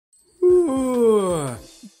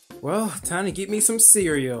Well, time to get me some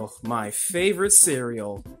cereal. My favorite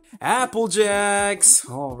cereal. Apple Jacks!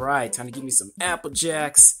 Alright, time to get me some Apple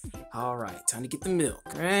Jacks. Alright, time to get the milk,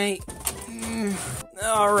 right?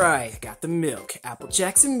 Alright, got the milk. Apple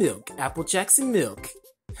Jacks and milk. Apple Jacks and milk.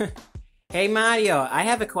 Hey Mario, I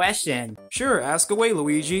have a question. Sure, ask away,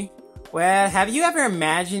 Luigi. Well, have you ever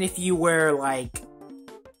imagined if you were, like,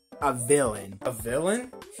 a villain? A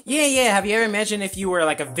villain? Yeah, have you ever imagined if you were,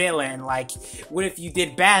 like, a villain? Like, what if you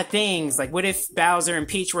did bad things? Like, what if Bowser and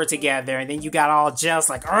Peach were together, and then you got all jealous,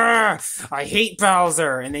 like, "Argh, I hate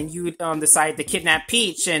Bowser," and then you, decided to kidnap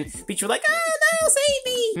Peach, and Peach was like, "Oh, no, save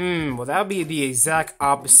me!" Well, that would be the exact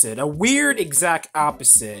opposite. A weird exact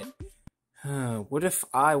opposite. What if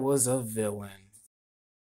I was a villain?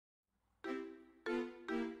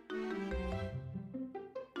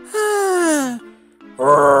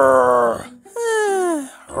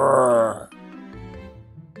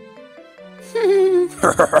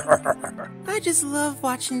 I just love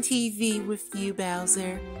watching TV with you,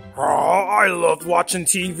 Bowser. Oh, I loved watching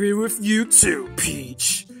TV with you too,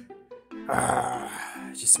 Peach.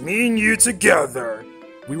 Just me and you together.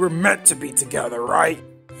 We were meant to be together, right?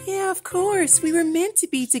 Yeah, of course. We were meant to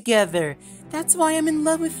be together. That's why I'm in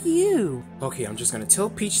love with you. Okay, I'm just gonna tell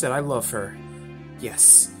Peach that I love her.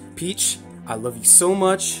 Yes, Peach, I love you so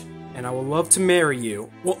much, and I will love to marry you.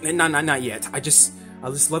 Well, not yet. I just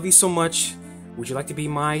love you so much. Would you like to be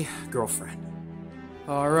my girlfriend?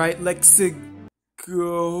 Alright, let's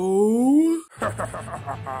go. I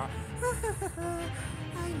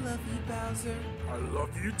love you, Bowser. I love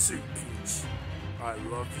you too, Peach. I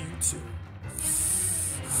love you too.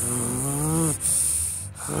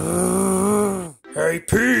 Hey,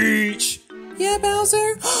 Peach! Yeah,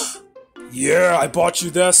 Bowser? Yeah, I bought you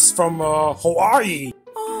this from, Hawaii.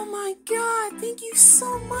 Oh my god, thank you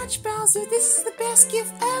so much, Bowser. This is the best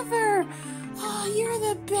gift ever. Oh, you're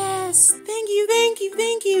the best. Thank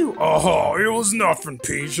you. Oh, it was nothing,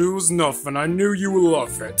 Peach. It was nothing. I knew you would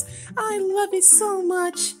love it. I love it so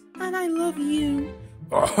much, and I love you.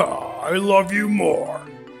 I love you more.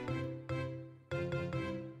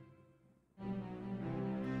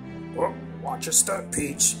 Well, watch your step,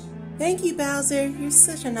 Peach. Thank you, Bowser. You're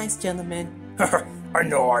such a nice gentleman. I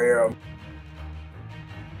know I am.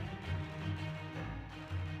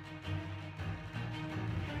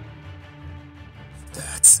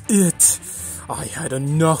 That's it. I had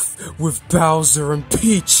enough with Bowser and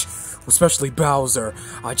Peach. Especially Bowser.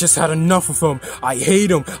 I just had enough of him. I hate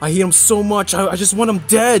him. I hate him so much. I just want him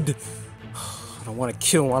dead. I don't want to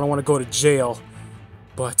kill him. I don't want to go to jail.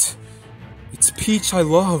 But it's Peach I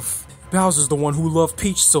love. Bowser's the one who loved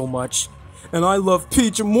Peach so much. And I love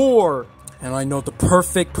Peach more. And I know the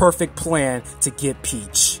perfect plan to get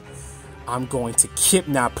Peach. I'm going to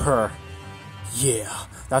kidnap her. Yeah,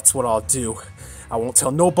 that's what I'll do. I won't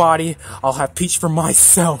tell nobody. I'll have Peach for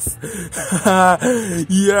myself.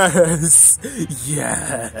 Yes.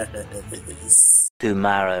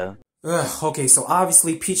 Tomorrow. Okay, so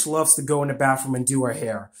obviously Peach loves to go in the bathroom and do her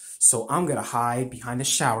hair. So I'm gonna hide behind the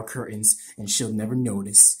shower curtains and she'll never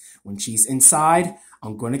notice. When she's inside,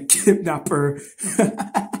 I'm gonna kidnap her.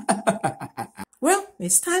 Well,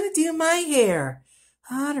 it's time to do my hair.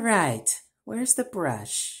 Alright, where's the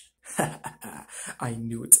brush? I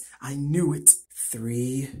knew it.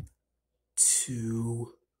 3,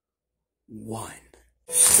 2, 1.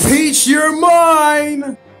 Peach, you're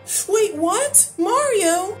mine! Wait, what?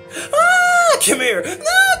 Mario? Ah, come here!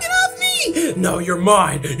 No, get off me! No, you're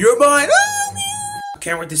mine! You're mine! Oh, no!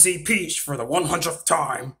 Can't wait to see Peach for the 100th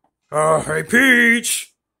time. Hey,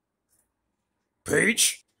 Peach!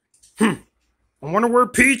 Peach? I wonder where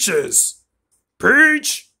Peach is.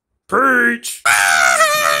 Peach! Bowser!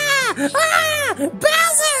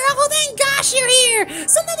 Oh, thank gosh you're here!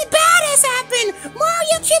 Something bad has happened!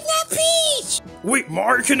 Mario kidnapped Peach! Wait,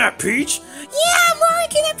 Mario kidnapped Peach? Yeah, Mario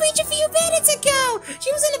kidnapped Peach a few minutes ago!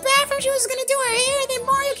 She was in the bathroom, she was gonna do her hair, and then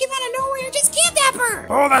Mario came out of nowhere and just kidnapped her!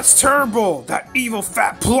 Oh, that's terrible! That evil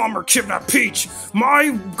fat plumber kidnapped Peach!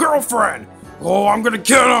 My girlfriend! Oh, I'm gonna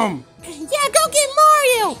get him! Yeah, go get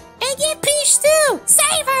Mario! And get Peach too!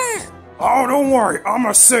 Save her! Oh, don't worry, I'm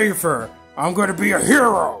gonna save her! I'm gonna be a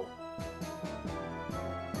hero!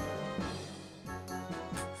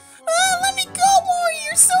 Let me go, Mario!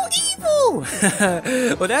 You're so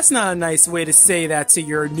evil! Well, that's not a nice way to say that to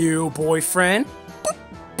your new boyfriend.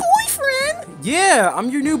 Boyfriend? Yeah, I'm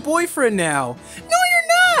your new boyfriend now. No, you're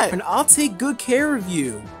not! And I'll take good care of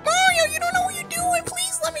you. Mario, you don't know what you're doing!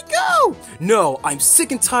 Please let me go! No, I'm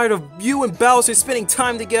sick and tired of you and Bowser spending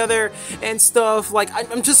time together and stuff. Like,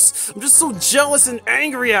 I'm just so jealous and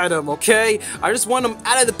angry at him, okay? I just want him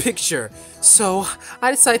out of the picture. So, I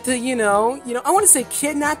decided to, I want to say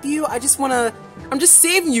kidnap you. I'm just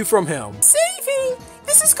saving you from him. Saving?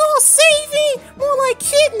 This is called saving, more like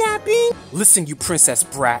kidnapping. Listen, you princess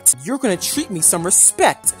brat, you're gonna treat me some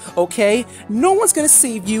respect, okay? No one's gonna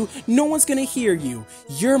save you, no one's gonna hear you.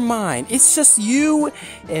 You're mine, it's just you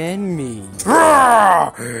and me.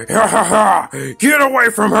 Get away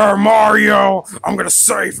from her, Mario! I'm gonna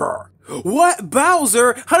save her! What,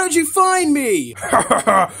 Bowser? How did you find me?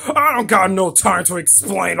 I don't got no time to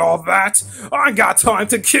explain all that. I got time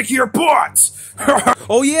to kick your butt.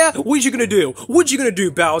 Oh yeah? What you gonna do? What you gonna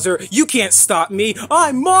do, Bowser? You can't stop me.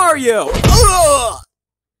 I'm Mario.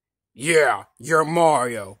 Yeah, you're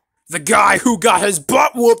Mario. The guy who got his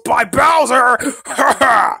butt whooped by Bowser.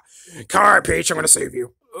 Come here, Peach. I'm gonna save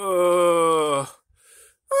you. Oh,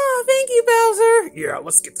 thank you, Bowser. Yeah,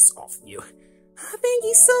 let's get this off of you. Thank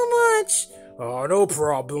you so much. Oh, no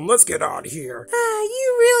problem. Let's get out of here.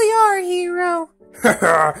 You really are a hero.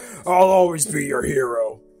 I'll always be your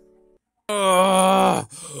hero.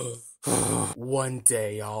 One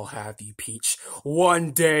day I'll have you, Peach.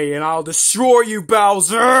 One day, and I'll destroy you,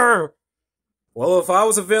 Bowser! Well, if I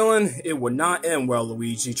was a villain, it would not end well,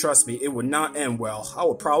 Luigi. Trust me, it would not end well. I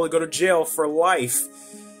would probably go to jail for life.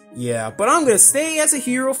 Yeah, but I'm gonna stay as a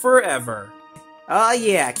hero forever. Oh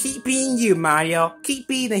yeah, keep being you, Mario. Keep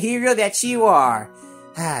being the hero that you are.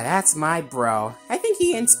 That's my bro. I think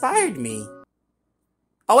he inspired me.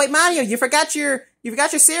 Oh wait, Mario, you forgot your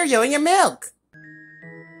cereal and your milk.